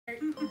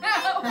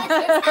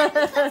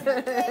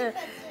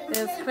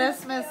It's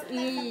Christmas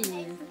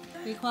Eve.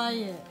 Be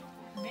quiet.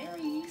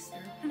 Merry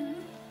Easter.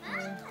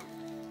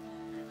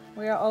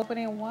 We are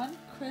opening one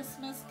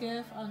Christmas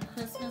gift on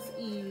Christmas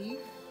Eve.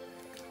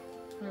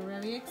 We're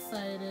really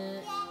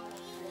excited.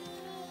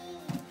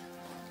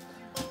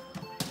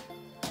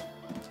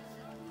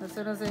 As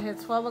soon as it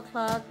hits 12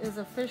 o'clock, is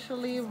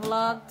officially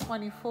vlog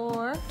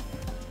 24.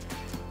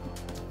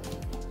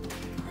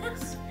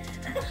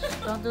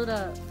 Don't do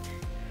that.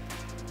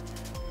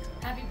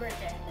 Happy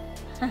birthday.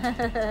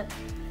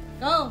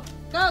 Go,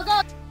 go,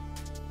 go.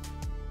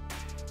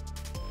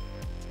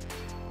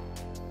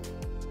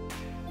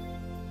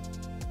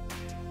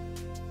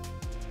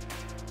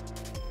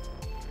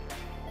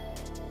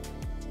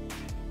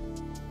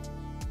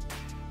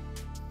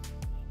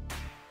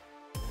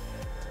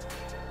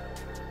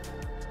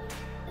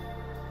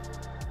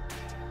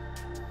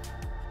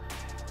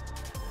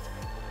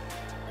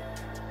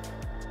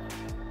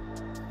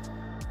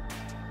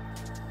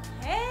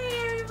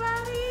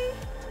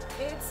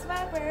 It's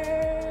my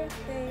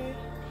birthday.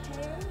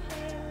 Hey,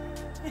 hey.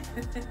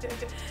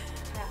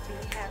 Happy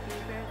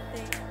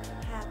birthday.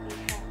 Happy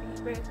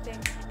birthday.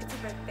 It's a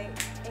birthday.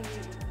 Hey.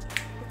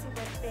 It's a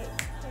birthday.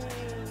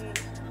 Hey.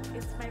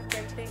 It's my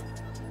birthday.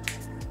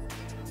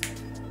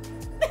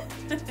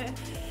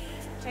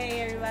 Hey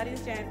everybody,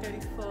 it's Jan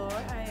 34.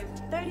 I am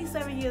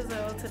 37 years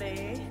old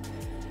today.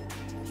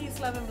 Peace,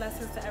 love, and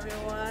blessings to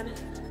everyone.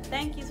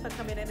 Thank you for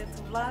coming in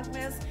into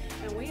Vlogmas,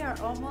 and we are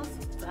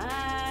almost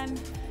done.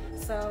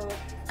 So,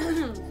 my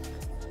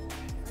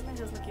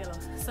nails look yellow.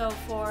 So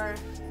for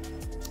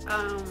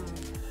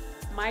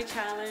my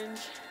challenge,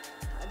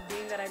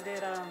 being that I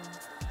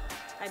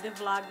did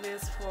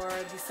Vlogmas for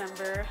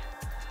December,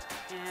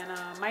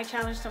 and my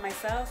challenge to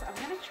myself, I'm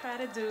gonna try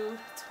to do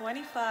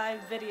 25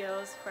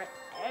 videos for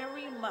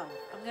every month.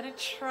 I'm gonna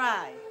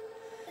try.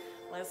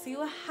 Let's see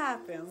what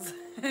happens.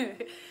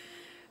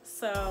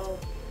 So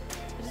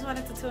I just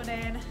wanted to tune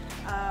in.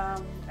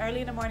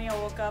 Early in the morning, I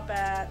woke up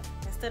I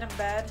stood in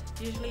bed.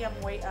 Usually I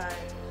wake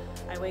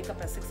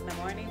up at 6 in the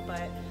morning,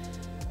 but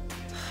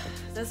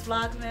this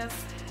Vlogmas,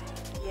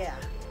 yeah,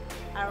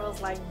 I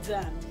was like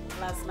done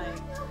last night.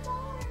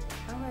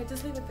 All right,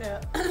 just leave it there.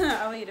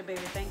 I'll eat it,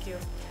 baby. Thank you.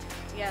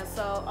 Yeah,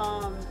 so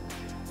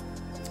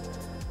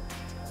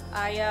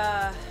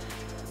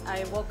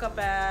I woke up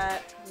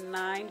at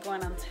 9,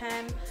 going on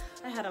 10.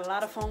 I had a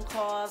lot of phone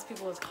calls.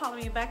 People was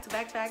calling me back to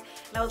back. And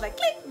I was like,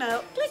 click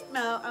no.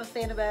 I'm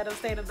staying in bed. I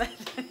was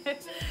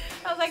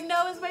like,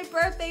 no, it's my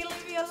birthday.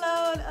 Leave me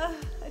alone.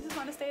 I just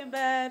want to stay in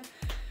bed.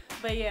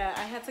 But yeah,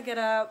 I had to get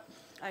up.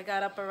 I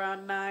got up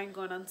around 9,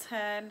 going on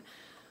 10.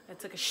 I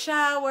took a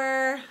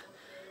shower.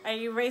 I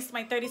erased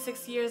my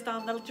 36 years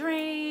down the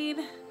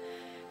drain.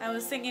 I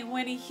was singing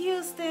Whitney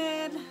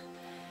Houston.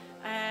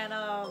 And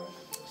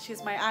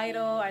she's my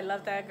idol. I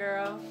love that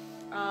girl.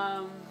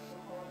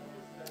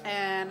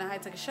 And I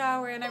took a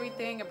shower and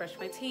everything. I brushed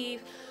my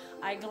teeth.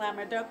 I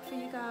glamored up for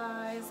you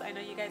guys. I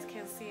know you guys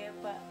can't see it,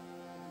 but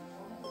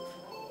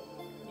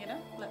you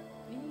know, look.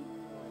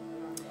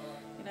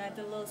 You know, I did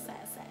a little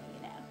side,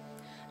 you know.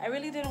 I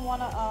really didn't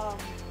want to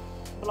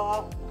blow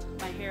out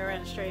my hair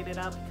and straighten it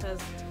up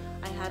because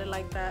I had it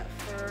like that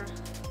for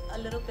a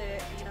little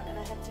bit, you know, and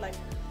I had to like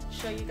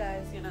show you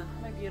guys, you know,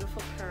 my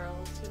beautiful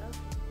curls, you know.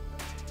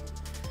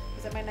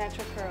 These are my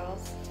natural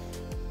curls.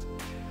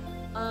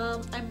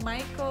 I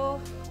might go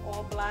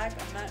all black.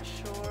 I'm not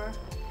sure.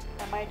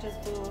 I might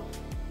just do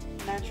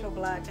natural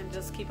black and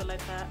just keep it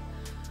like that.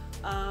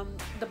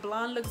 The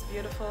blonde looks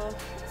beautiful.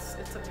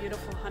 It's a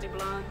beautiful honey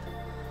blonde.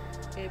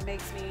 It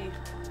makes me,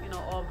 you know,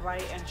 all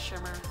bright and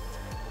shimmer.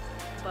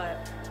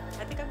 But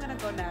I think I'm gonna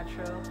go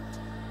natural.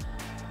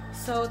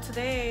 So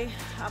today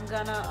I'm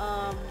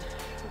gonna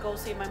go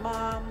see my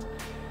mom,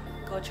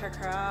 go check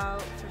her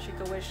out so she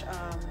could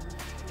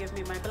give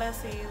me my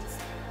blessings.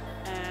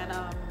 And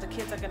the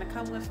kids are gonna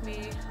come with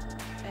me,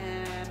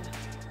 and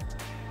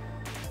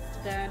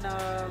then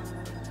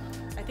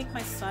I think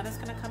my son is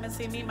gonna come and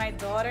see me. My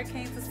daughter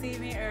came to see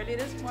me early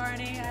this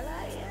morning. I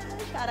like, yeah,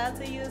 shout out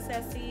to you,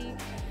 Ceci.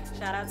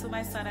 Shout out to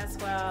my son as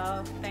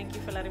well. Thank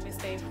you for letting me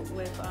stay with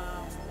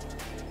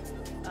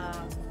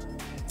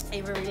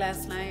Avery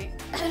last night.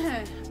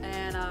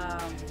 And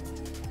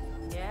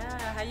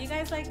yeah, how you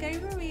guys like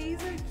Avery? He's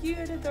so cute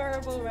and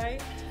adorable,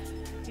 right?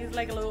 He's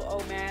like a little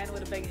old man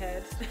with a big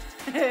head.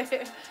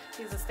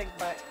 He's a stink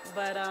butt.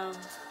 But I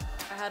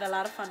had a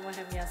lot of fun with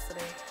him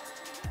yesterday.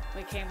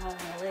 We came home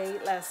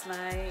late last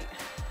night.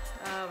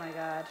 Oh my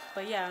God.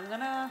 But yeah, I'm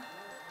gonna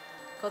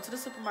go to the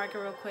supermarket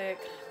real quick,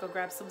 go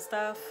grab some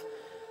stuff,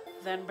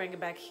 then bring it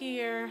back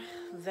here,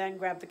 then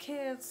grab the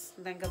kids,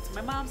 then go to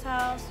my mom's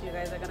house. You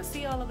guys are gonna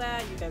see all of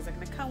that. You guys are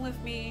gonna come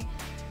with me.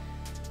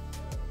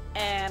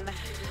 And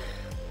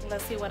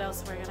let's see what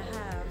else we're gonna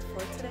have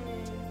for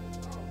today.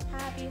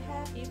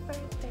 Happy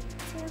birthday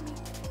to me.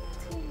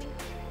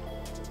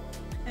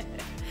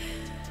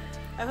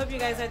 I hope you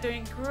guys are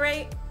doing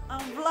great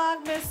on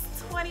Vlogmas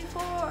 24.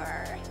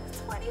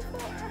 Oh my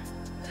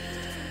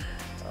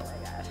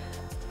God.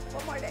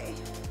 One more day.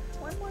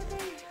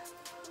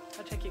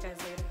 I'll check you guys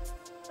later.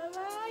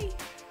 Yay!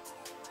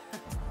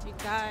 You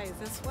guys,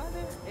 this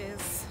weather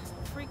is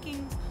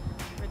freaking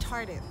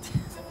retarded.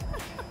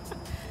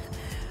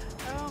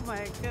 Oh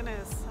my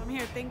goodness. I'm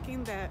here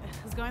thinking that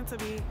it's going to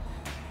be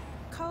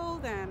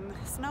cold and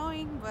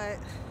snowing, but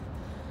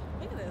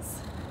look at this.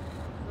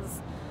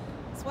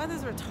 This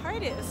weather's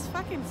retarded. It's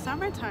fucking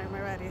summertime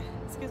already.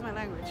 Excuse my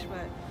language,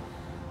 but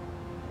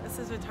this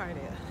is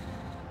retarded.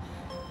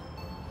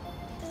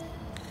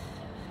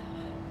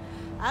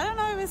 I don't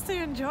know if it's to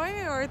enjoy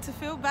it or to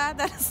feel bad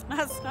that it's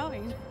not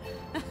snowing.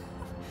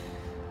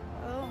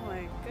 Oh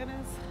my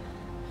goodness.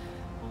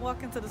 I'm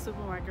walking to the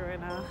supermarket right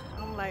now.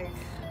 I'm like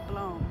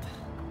blown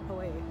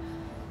away.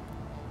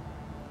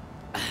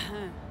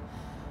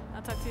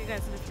 I'll talk to you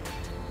guys in a few.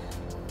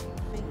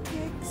 My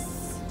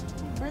pics,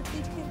 my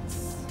birthday pics.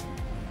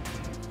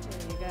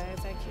 Okay, you guys,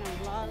 I can't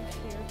vlog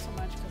here too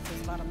much because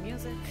there's a lot of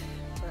music,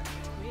 but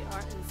we are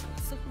in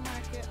the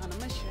supermarket on a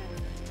mission.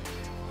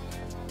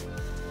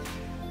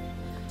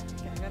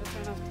 Okay, I gotta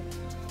turn off the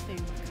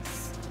thing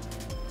because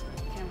I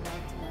can't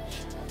vlog too much.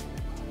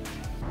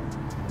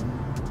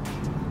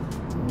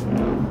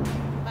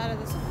 Out of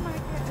the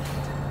supermarket.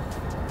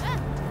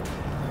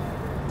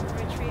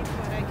 Retreat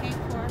what I came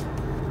for.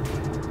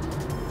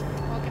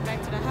 Walking back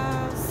to the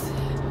house.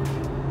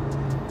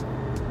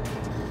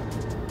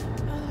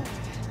 Oh,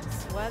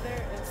 this weather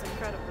is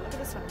incredible. Look at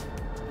the sun.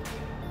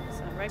 The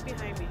sun right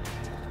behind me.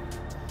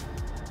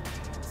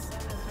 The sun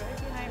is right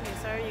behind me.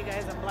 Sorry you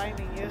guys, I'm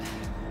blinding you.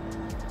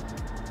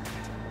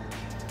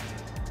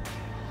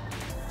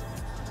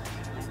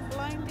 I'm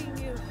blinding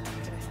you.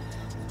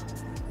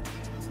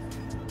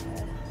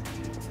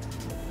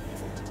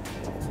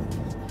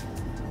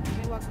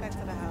 Walk back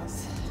to the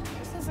house.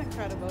 This is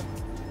incredible.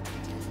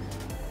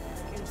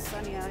 It's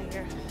sunny out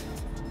here.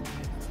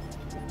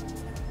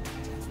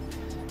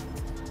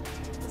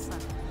 The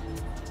sun.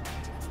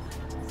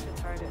 It's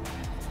retarded.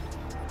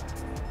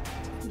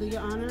 Do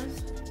your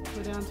honors.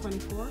 Go down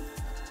 24.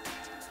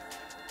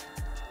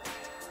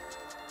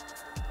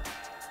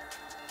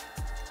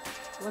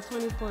 What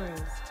 24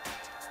 is?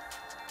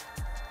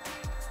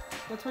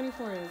 What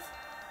 24 is?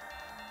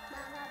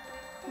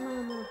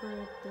 Mama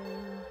birthday.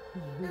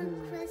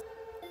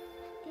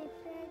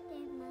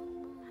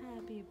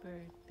 Happy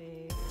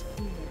birthday.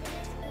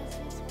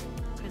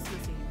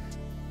 Christmas Eve.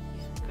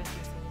 Yeah,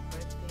 Christmas Eve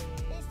birthday.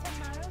 Is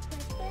tomorrow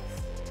Christmas?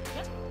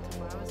 Yep,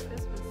 tomorrow's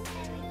Christmas.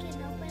 And we can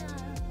open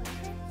our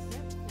presents?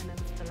 Yep, and then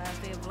it's the last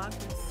day of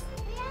vlogmas.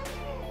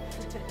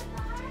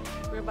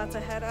 We're about to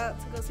head out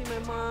to go see my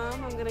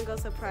mom. I'm gonna go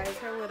surprise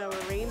her with our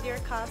reindeer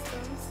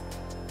costumes.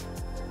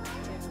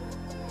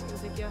 Yeah.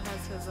 Ezekiel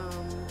has his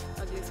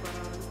ugly sweater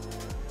on.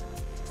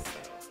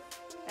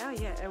 Oh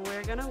yeah, and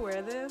we're gonna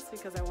wear this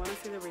because I want to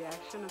see the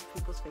reaction of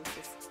people's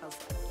faces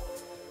outside.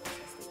 So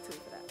stay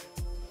tuned for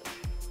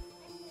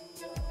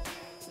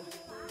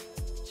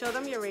that. Show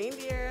them your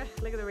reindeer.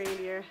 Look at the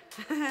reindeer.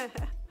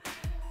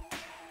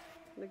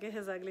 Look at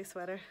his ugly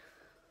sweater.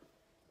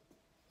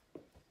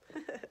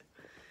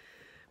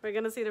 We're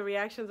gonna see the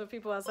reactions of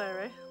people outside,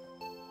 right?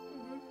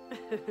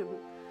 Mm-hmm.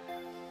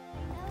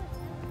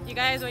 You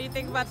guys, what do you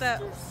think about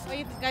what do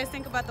you guys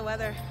think about the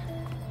weather?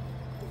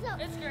 So,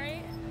 It's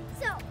great.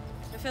 So,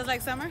 It feels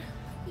like summer?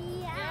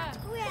 yeah.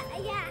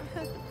 Yeah.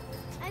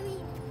 I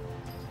mean,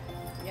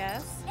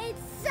 Yes.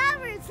 it's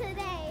summer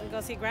today. We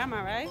go see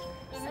grandma, right?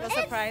 Go It's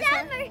surprise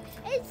summer. her?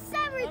 It's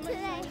summer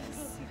today.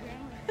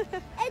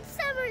 It's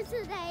summer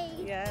today.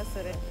 Yes,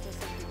 it is. There's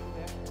some people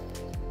there.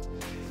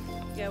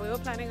 Yeah, we were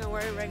planning on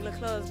wearing regular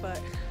clothes, but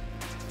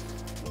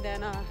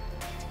then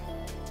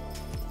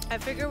I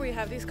figure we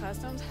have these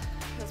costumes.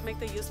 Let's make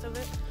the use of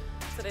it.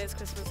 Today is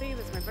Christmas Eve.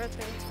 It's my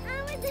birthday.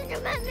 I'm a dinner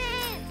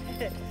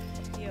man.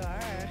 You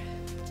are.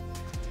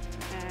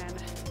 And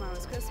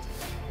tomorrow's Christmas.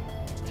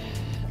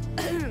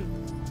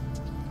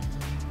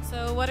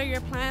 So what are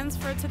your plans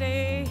for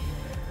today?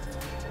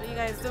 What are you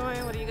guys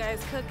doing? What are you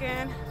guys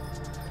cooking?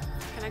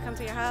 Can I come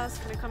to your house?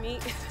 Can I come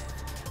eat?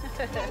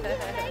 Can you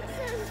make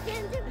some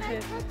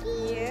gingerbread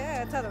cookies?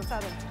 Yeah, tell them.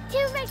 Can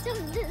you make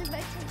some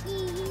gingerbread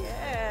cookies?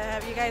 Yeah,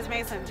 have you guys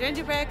made some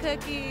gingerbread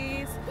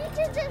cookies? You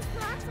can just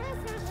watch us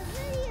on the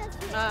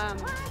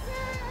videos. Watch us.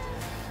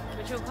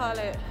 What you call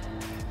it?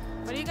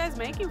 What are you guys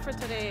making for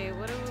today?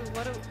 What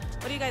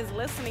are you guys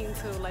listening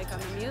to, like on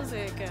the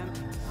music and?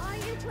 Are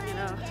you playing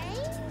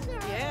games? Or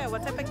Yeah,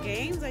 what type of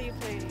games are you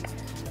playing?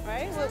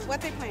 Right?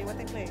 What they playing? What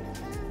they playing?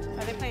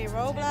 Are they playing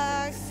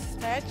Roblox,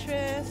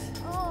 Tetris?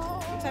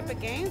 What type of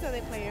games are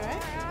they playing,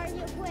 right? Or are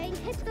you playing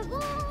kick the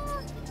ball?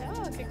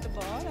 Oh, kick the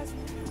ball. That's...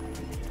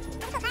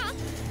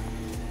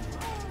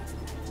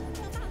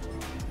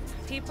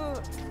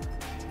 People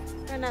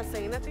are not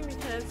saying nothing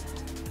because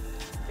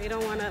they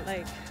don't want to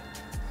like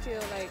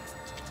feel like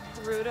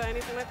rude or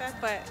anything like that,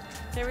 but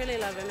they're really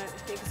loving it.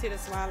 You can see the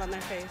smile on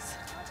their face.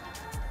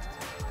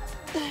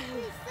 We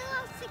still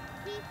have 6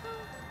 people.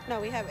 No,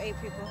 we have 8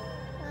 people.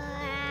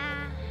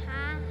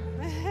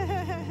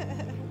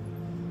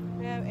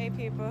 We have 8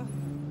 people.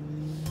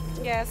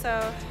 Yeah,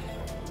 so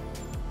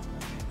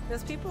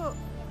there's people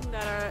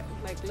that are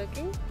like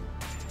looking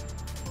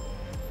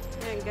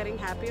and getting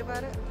happy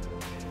about it.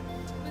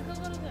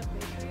 still go to that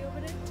bakery over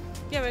there?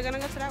 Yeah, we're gonna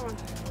go to that one.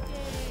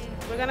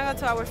 Yay. We're gonna go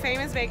to our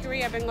famous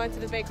bakery. I've been going to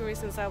this bakery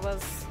since I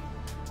was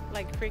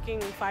like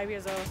freaking 5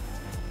 years old.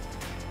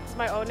 It's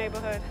my old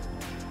neighborhood.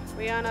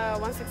 We on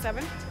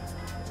 167.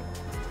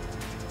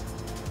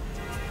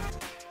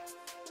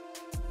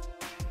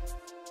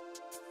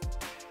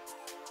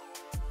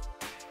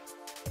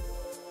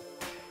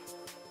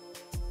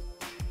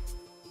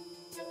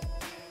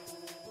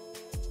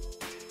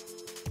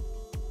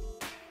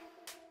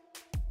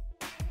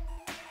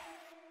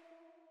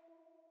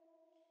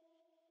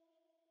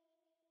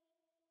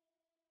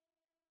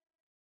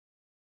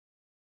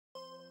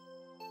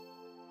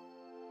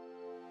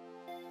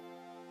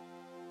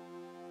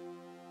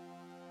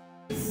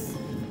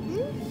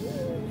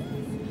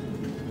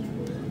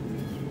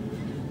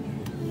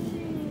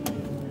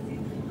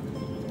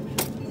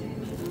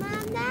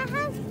 Mom, that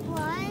has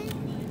blood.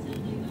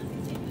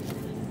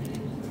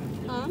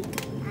 Huh?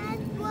 Has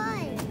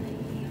blood.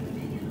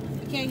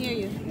 I can't hear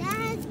you. That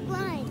has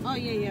blood. Oh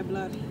yeah,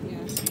 blood. Yeah.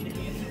 That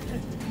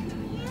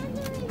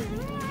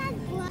has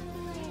blood.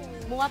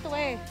 Move out the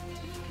way.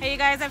 Hey you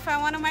guys, I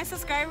found one of my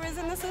subscribers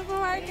in the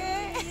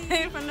supermarket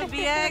from the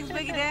BX,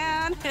 Biggie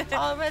Down.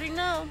 Already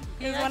know.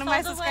 He's one of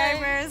my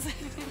subscribers.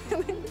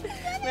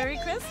 Merry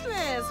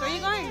Christmas. Where are you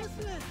going?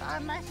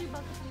 I'm actually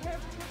about to prepare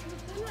for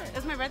Christmas dinner.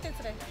 It's my birthday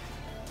today.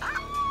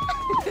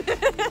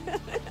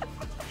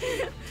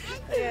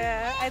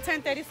 Yeah, I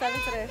turned 37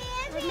 today.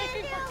 We're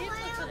making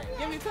coquitos today.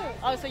 Yeah, me too.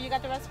 Oh, so you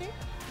got the recipe?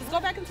 Just go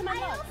back into my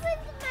vlog.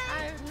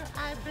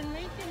 I've been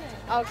making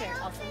it. Okay,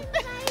 awesome.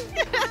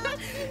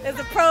 There's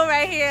a pro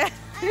right here.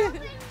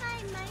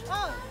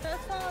 Oh,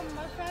 that's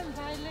my friend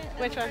Violet. And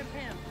Which my one?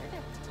 friend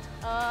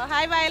Pam.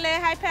 Hi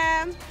Violet, hi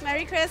Pam.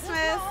 Merry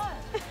Christmas.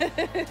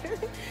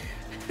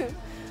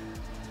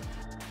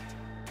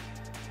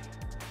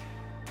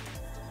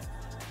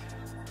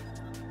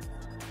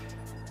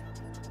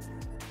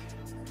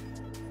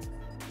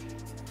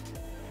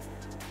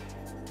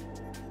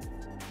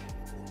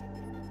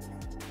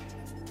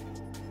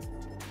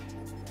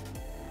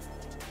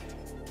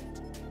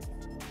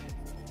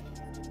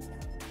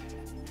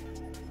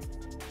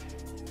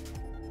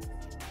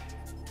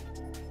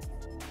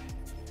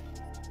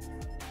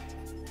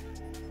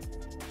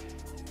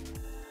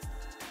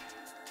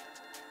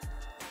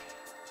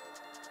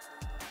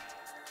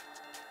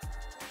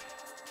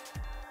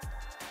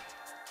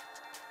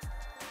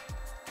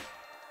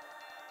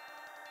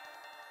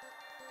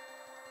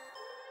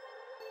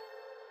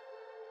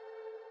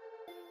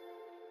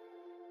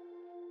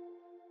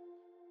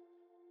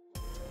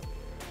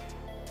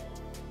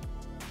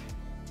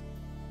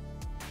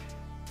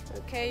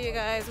 Okay, you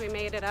guys, we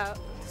made it out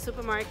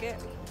supermarket,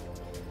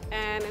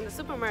 and in the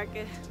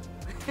supermarket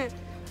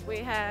we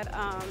had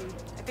I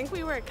think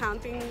we were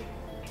counting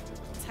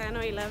 10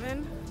 or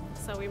 11,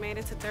 so we made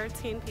it to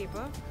 13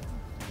 people.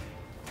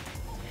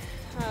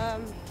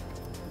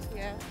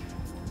 Yeah,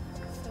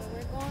 so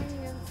we're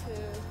going into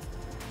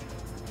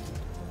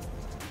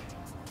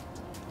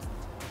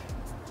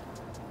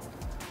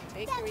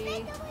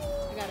bakery.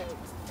 I got it.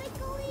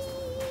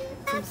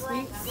 Some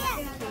sweets.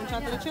 You want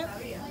chocolate chip?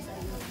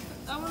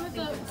 I wanted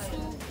the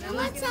two. I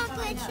want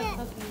chocolate chip.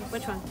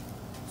 Which one?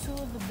 Two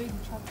of the big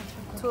chocolate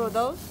chip. Two of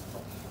those?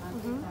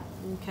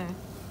 Okay.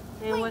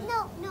 And Wait, what?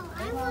 no,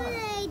 I want a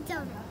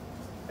donut.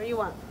 What do you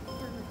want?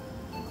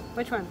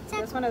 Which one?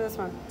 This one or this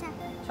one?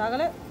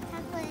 Chocolate.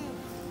 Chocolate?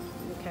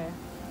 Okay.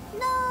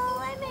 No,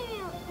 I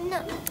mean, no,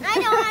 I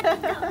don't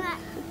want the donut.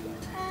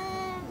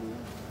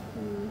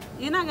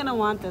 You're not gonna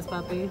want this,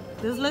 puppy.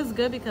 This looks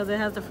good because it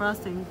has the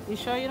frosting. You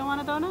sure you don't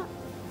want a donut?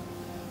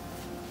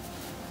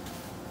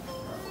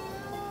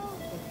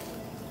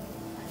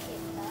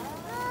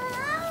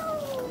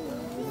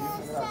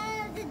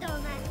 The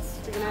donuts.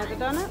 You're gonna have the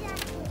donut?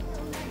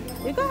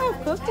 You can have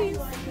cookies.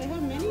 They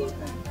have many. I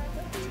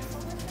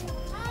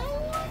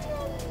want a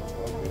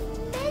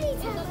mini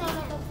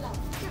chocolate.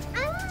 I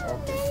want a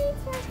mini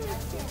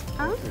chocolate.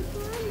 Huh?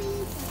 Mommy.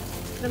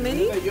 The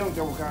mini? Tengo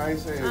que buscar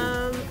ese,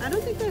 I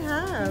don't think they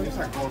have.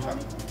 esa cosa.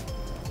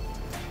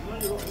 No,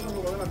 yo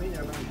lo de la niña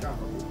en mi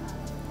carro.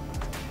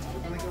 Yo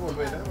tengo que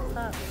volver,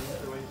 Stop.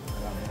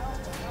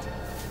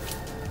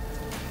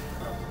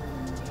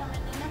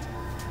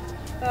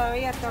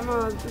 Todavía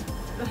estamos...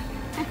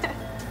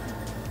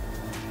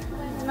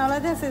 No lo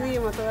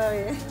decidimos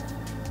todavía.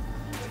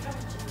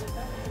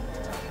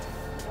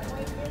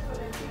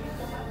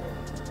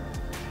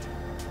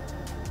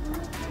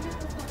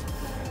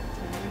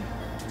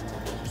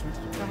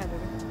 Go ahead,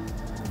 baby.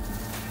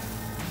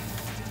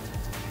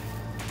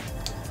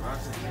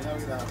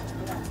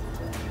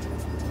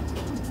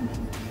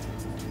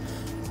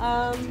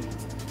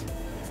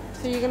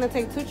 So you're gonna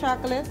take 2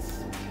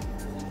 chocolates.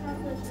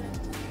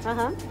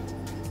 Uh-huh.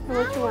 And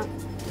what you want?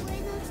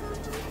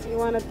 You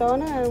want a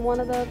donut and one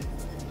of the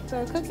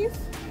cookies?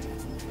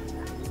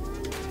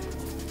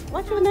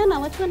 What's banana?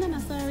 What's banana?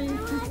 Sorry.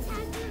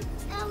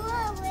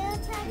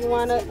 You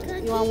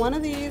want one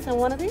of these and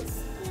one of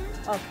these?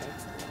 Yeah. Okay.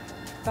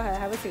 Go ahead,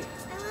 have a seat. I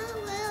want a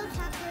little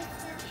chocolate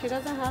chip. She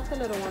doesn't have the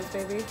little ones,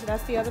 baby.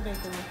 That's the other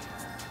bakery.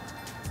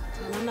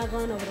 And I'm not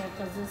going over there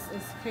because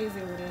it's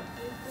crazy over there.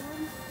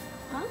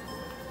 Huh?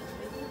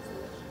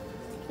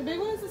 The big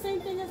one is the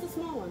same thing as the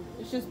small one.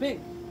 It's just big.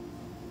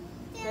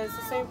 It's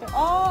the same thing.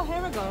 Oh,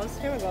 here it goes.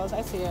 Here it goes.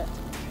 I see it.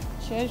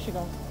 Here she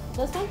goes.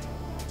 This one?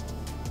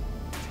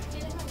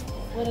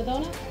 With a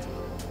donut?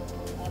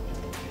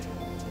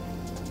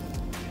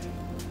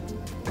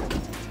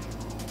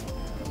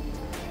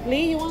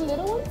 Lee, you want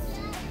little ones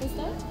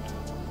instead?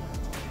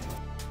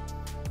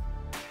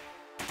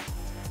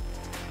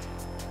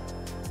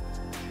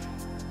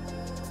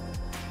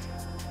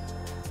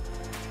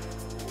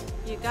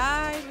 You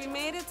guys, we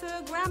made it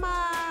to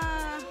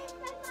Grandma.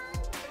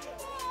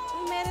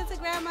 We made it to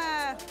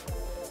Grandma.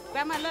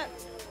 Grandma, look.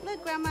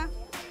 Look, Grandma.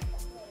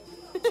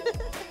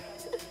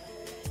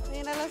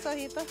 Mira los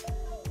ojitos.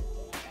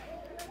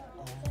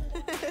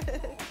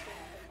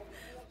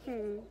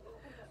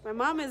 My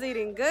mom is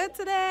eating good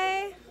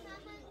today.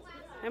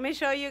 Let me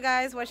show you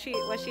guys what she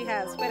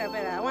has. Wait,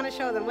 I want to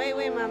show them. Wait,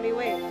 mommy,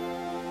 wait.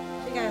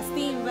 She got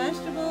steamed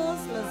vegetables,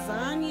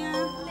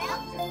 lasagna.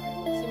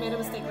 She made a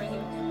mistake right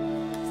here.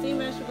 Steamed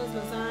vegetables,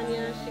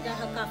 lasagna. She got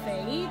her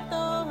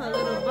cafeito, her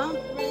little bump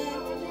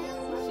bread.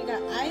 She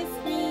got ice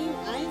cream.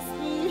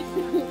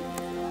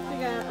 She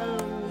got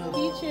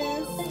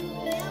peaches.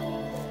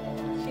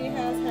 She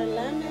has her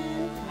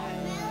lemon.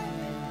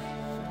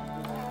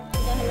 She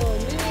got her little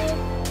milk.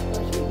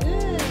 Oh,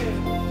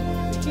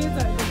 she's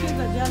good. The kids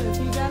are jealous.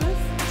 You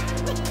jealous?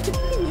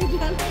 You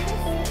jealous?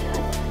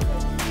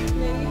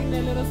 They're eating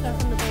their little stuff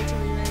from the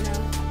bakery right now.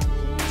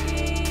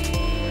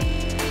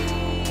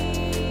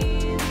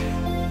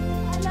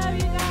 I love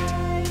you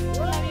guys.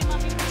 I love you,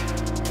 mommy.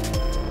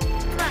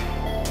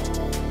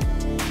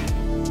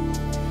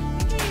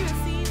 You can't even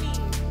see me.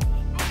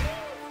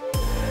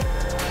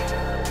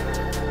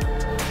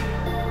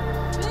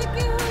 Look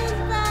at who's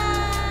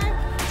back.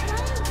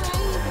 Hi,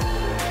 baby.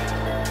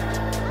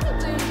 Hi,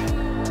 baby.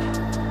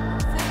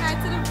 Say hi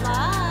to the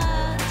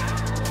vlog.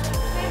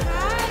 Say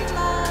hi,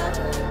 love.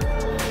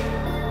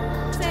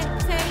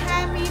 Say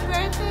happy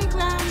birthday,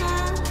 Grandma.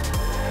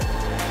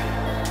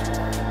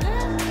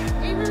 Look,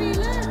 Avery,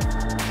 look.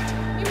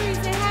 Avery,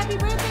 say happy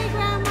birthday,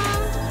 Grandma.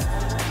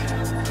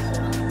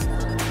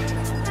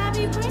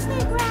 Happy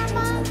birthday,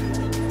 Grandma.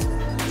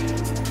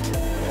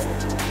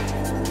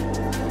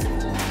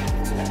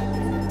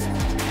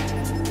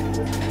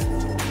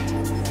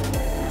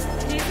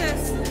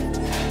 Jesus.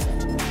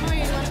 Oh,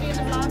 you want to be in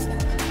the vlog?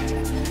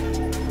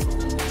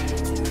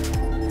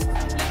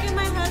 Look at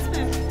my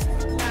husband.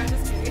 No, I'm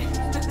just kidding.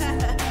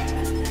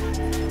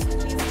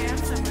 He's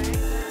handsome, right?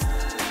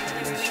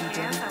 He's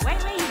handsome. Wait,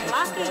 you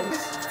blocking?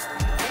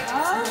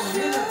 Oh,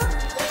 shoot.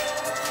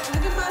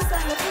 Look at my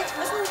son. Look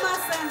what my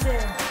son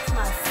did. It's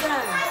my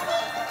son.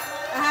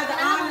 I had the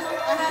honors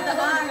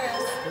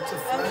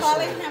of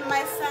calling him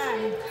my son.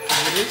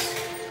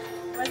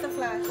 Where's the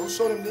flash? Don't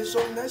show them this,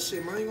 show them that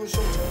shit, man. You gonna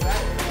show them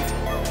that?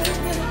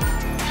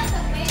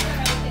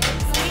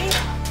 See?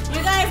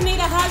 You guys need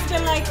a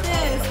husband like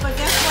this, but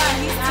guess what?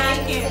 He's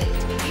taken.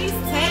 He's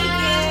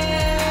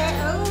taken.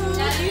 Ooh,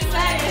 she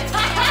said it.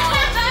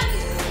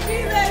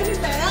 She said, he's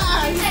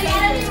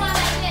taken.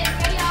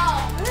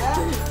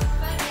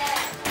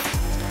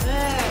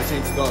 I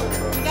think it's going,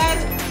 bro. You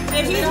guys,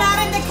 if he's not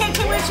in the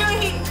kitchen with you,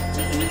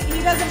 he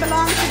doesn't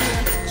belong to you.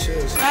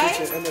 Cheers. Right?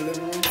 Kitchen and the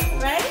living room.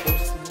 Right?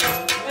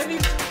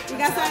 You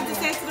got something to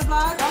say to the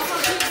vlog?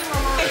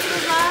 Say to the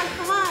vlog?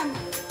 Come on.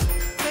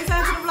 Say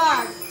something to the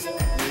vlog.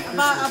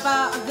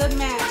 About a good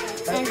man.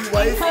 Happy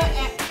wife.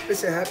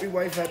 It's a happy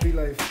wife, happy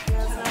life.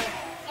 That's right.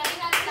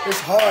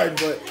 It's hard,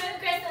 but.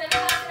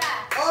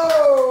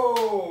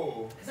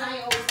 Oh!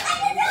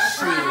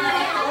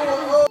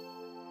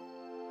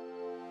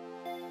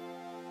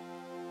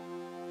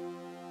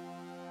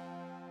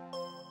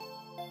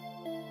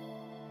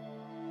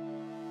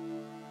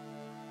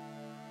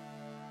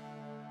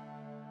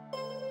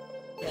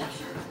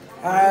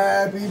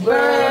 Happy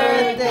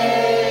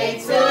birthday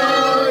to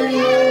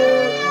you.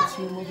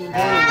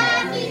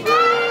 Happy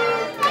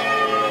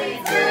birthday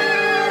to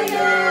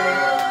you.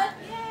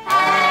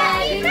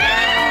 Happy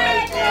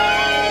birthday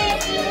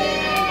to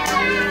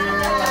you.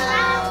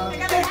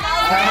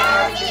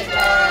 Happy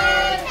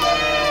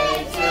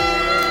birthday to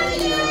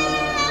you.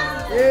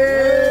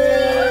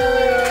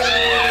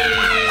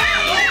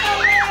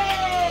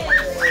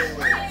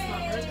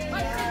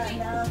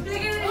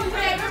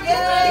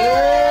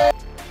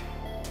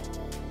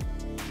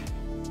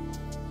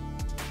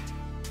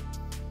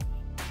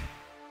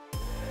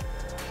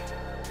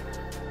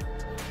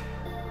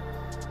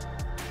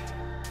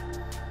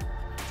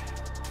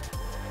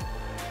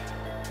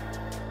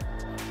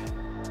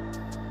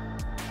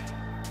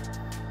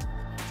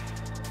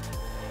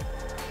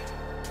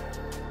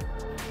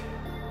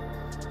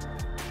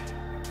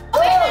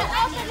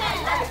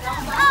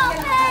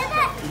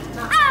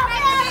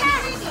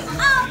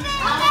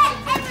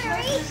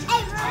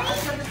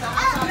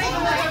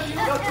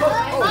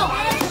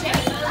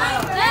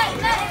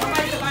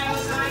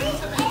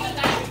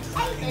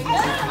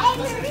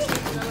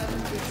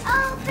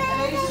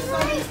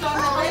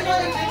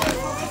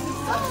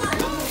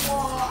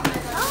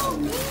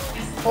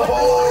 Oh!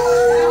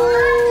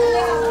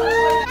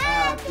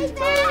 Happy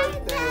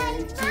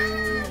birthday to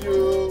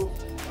you.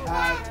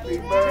 Happy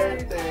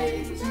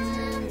birthday to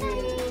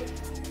you.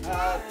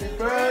 Happy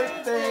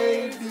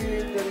birthday,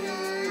 dear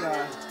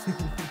Karina.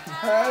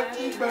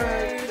 Happy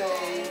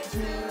birthday to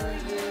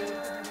you.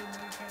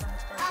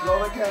 Blow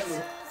the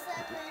candle.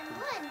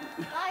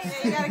 Yeah,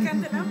 you gotta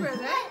count the numbers,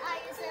 right?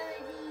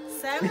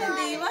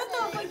 70. What the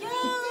fuck? Yo!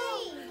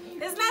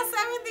 It's not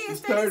 70,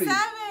 it's 30. 37.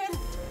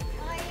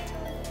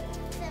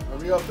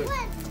 Hurry up, then. Are you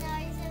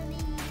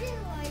 72?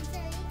 Are you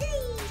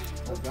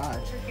 73? Oh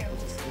God. Is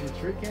it a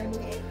trick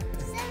candle?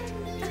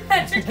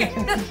 70.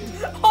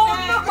 Oh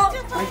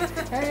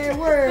Hey, it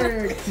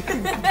worked!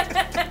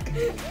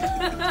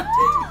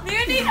 Do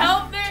you need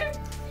help there?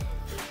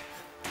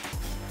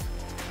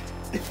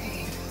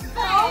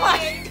 Oh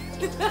my.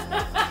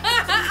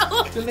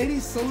 The lady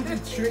sold the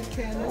trick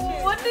candle.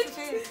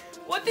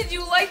 What did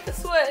you like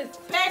this with?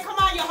 Man, come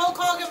on, your Hulk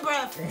Hogan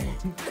breath.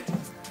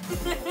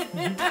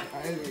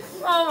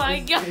 Oh my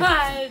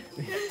god.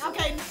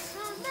 Okay.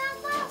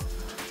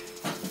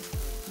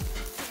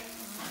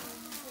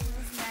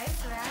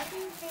 Nice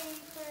wrapping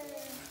paper.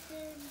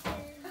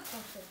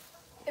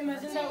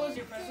 Imagine that was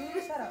your present.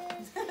 Shut up.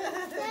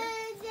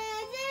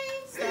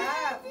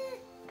 Stop.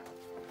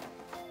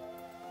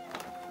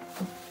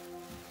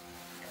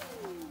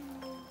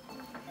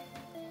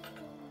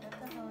 What the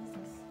hell is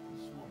this?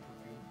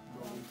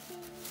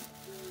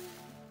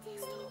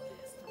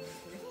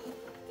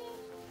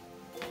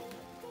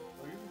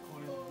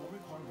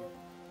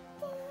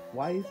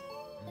 Wife?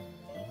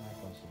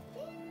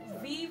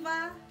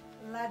 Viva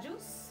la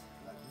juice.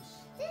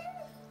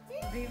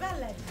 Viva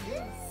la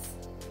juice.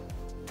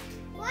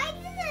 Why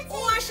did that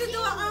Oh, I should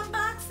do an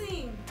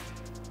unboxing.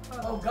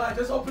 Oh God,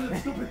 just open the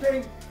stupid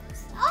thing.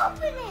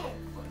 Open it.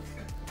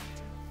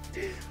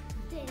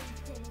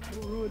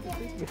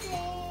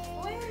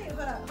 Wait, hold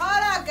up.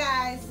 Hold up,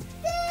 guys.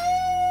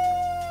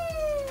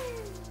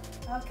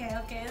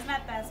 Okay, it's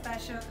not that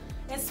special.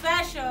 It's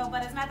special,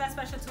 but it's not that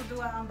special to do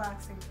an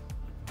unboxing.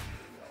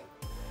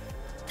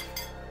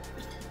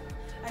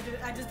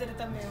 I just did a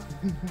thumbnail. Oh,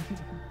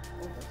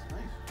 that's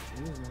nice.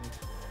 It is nice.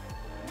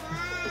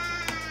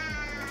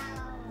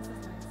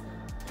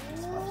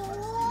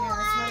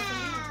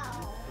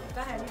 Wow.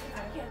 Go ahead, you can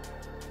cut it.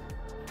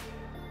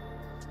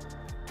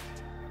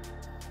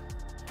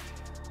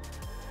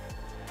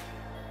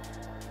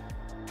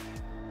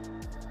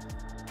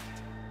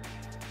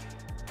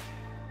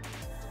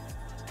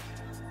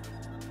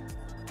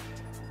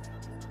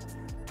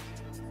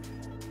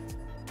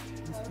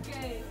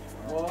 Okay.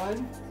 One.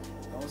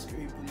 Don't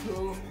scream.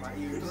 Two. My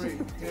ear. Three.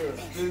 Here,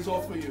 this is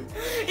all for you.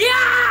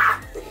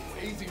 Yeah!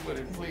 Easy with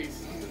it,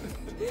 please.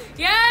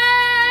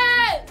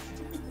 Yes!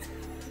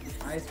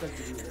 I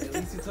expected you. At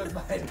least you took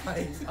my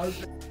advice. I was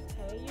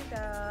Hey you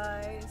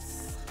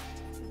guys,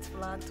 it's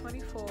vlog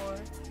 24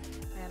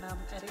 and I'm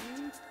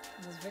editing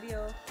this video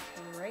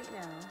right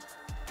now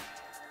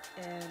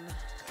and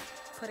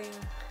putting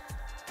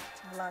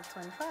vlog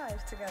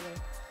 25 together.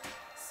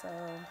 So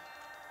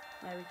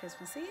Merry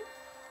Christmas Eve,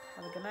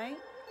 have a good night.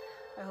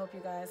 I hope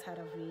you guys had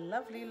a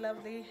lovely,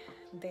 lovely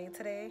day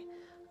today.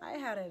 I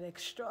had an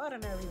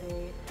extraordinary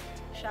day.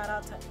 Shout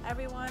out to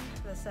everyone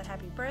that said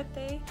happy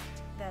birthday,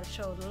 that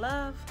showed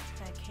love,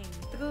 that came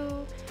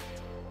through.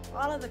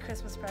 All of the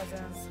Christmas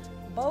presents,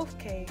 both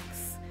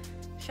cakes.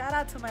 Shout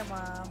out to my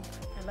mom.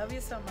 I love you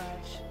so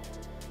much.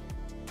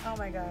 Oh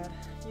my God,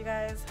 you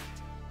guys,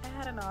 I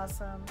had an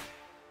awesome,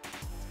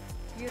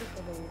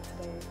 beautiful day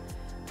today.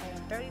 I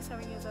am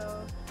 37 years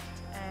old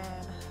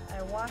and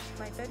I washed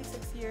my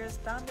 36 years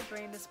down the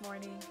drain this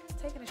morning,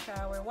 taken a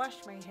shower,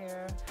 washed my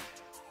hair,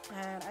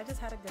 and I just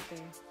had a good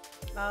day.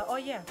 Oh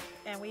yeah,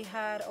 and we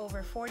had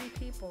over 40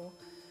 people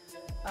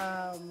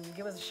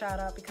give us a shout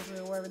out because we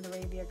were wearing the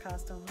reindeer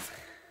costumes.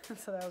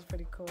 So that was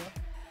pretty cool.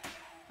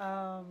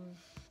 I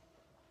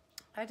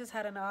just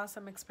had an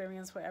awesome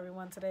experience with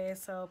everyone today.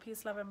 So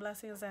peace, love, and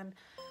blessings, and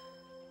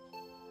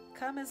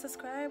come and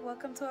subscribe.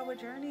 Welcome to our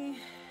journey.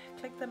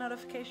 Click the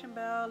notification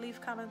bell,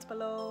 leave comments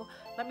below.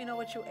 Let me know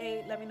what you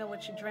ate, let me know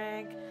what you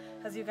drank.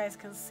 As you guys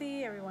can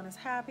see, everyone is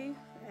happy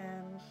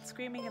and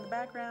screaming in the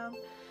background.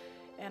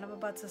 And I'm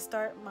about to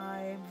start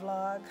my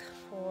vlog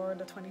for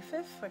the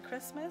 25th for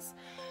Christmas.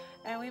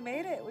 And we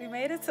made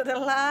it to the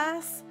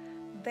last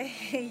day,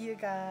 you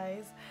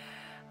guys.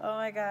 Oh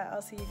my God,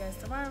 I'll see you guys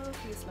tomorrow.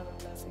 Peace, love, and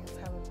blessings.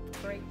 Have a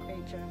great,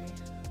 great journey.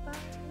 Bye.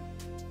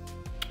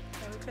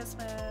 Merry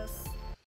Christmas.